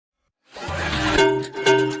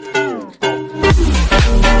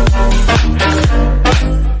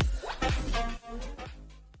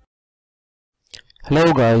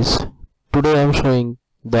Hello guys, today I am showing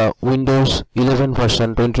the Windows 11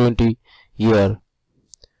 version 2020 year.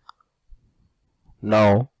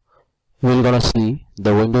 Now we're gonna see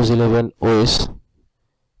the Windows 11 OS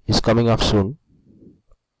is coming up soon.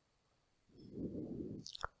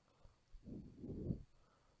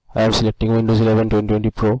 I am selecting Windows 11 2020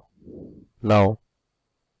 Pro. Now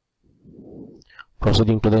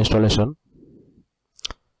proceeding to the installation,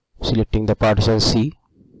 selecting the partition C.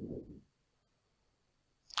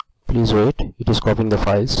 Please wait, it is copying the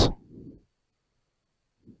files.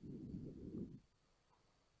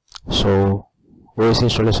 So OS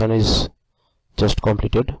installation is just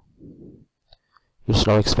completed. It's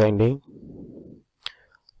now expanding.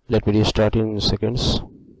 Let me restart in seconds.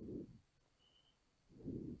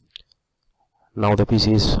 Now the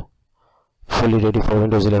PC is fully ready for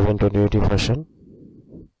Windows 11 2020 version.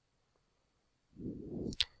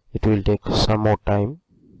 It will take some more time.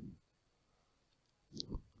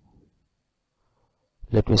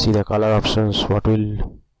 Let me see the color options. What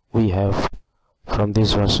will we have from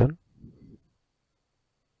this version?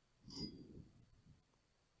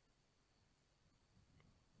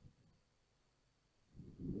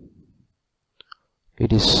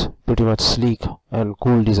 It is pretty much sleek and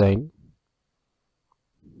cool design.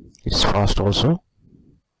 It's fast also.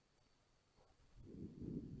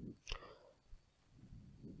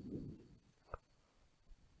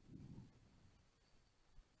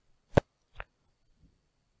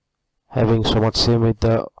 Having so much same with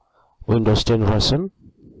the Windows 10 version.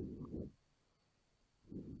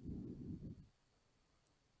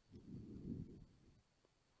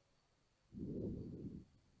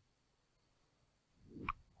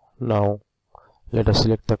 Now let us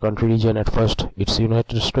select the country region. At first it's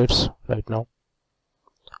United States right now.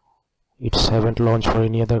 It haven't launched for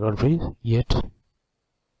any other country yet.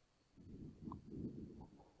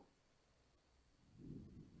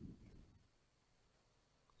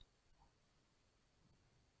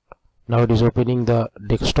 Now it is opening the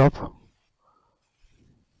desktop,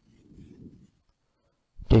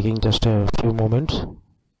 taking just a few moments.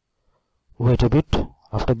 Wait a bit.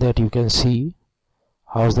 After that you can see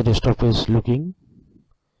how the desktop is looking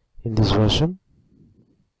in this version.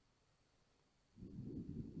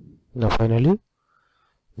 Now finally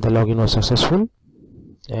the login was successful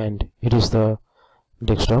and it is the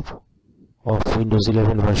desktop of Windows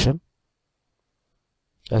 11 version.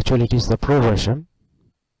 Actually it is the Pro version.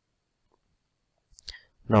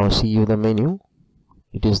 Now see you the menu.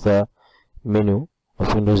 It is the menu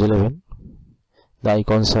of Windows 11. The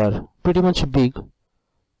icons are pretty much big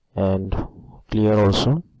and clear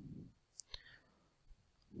also,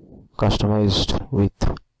 customized with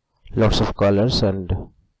lots of colors and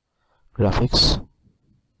graphics.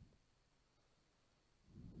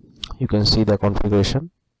 You can see the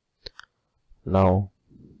configuration. Now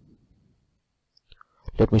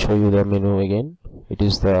let me show you the menu again. It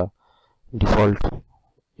is the default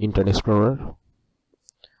Internet Explorer.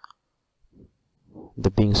 The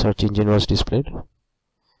Bing search engine was displayed.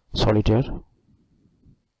 Solitaire.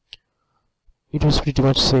 It was pretty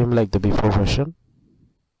much same like the before version.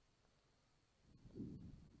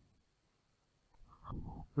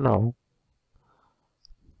 Now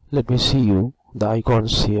let me see you the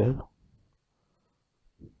icons here.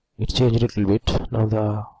 It changed a little bit. Now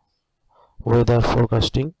the weather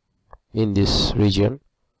forecasting in this region.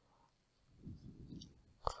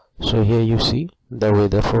 So here you see the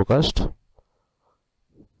weather forecast.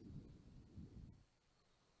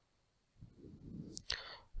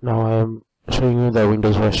 Now I am showing you the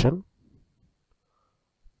Windows version.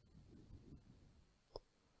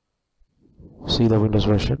 See the Windows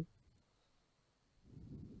version.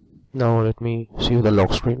 Now let me see you the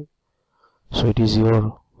lock screen. So it is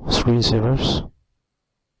your screensavers.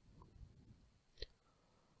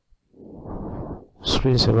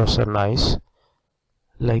 Screensavers are nice,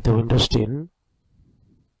 like the Windows 10.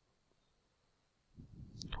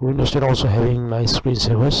 Windows 10 also having nice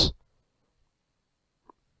screensavers.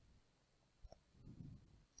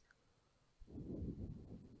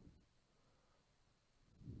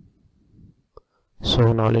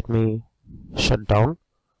 So now let me shut down.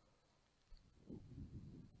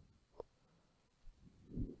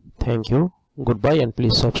 Thank you, goodbye, and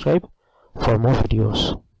please subscribe for more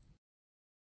videos.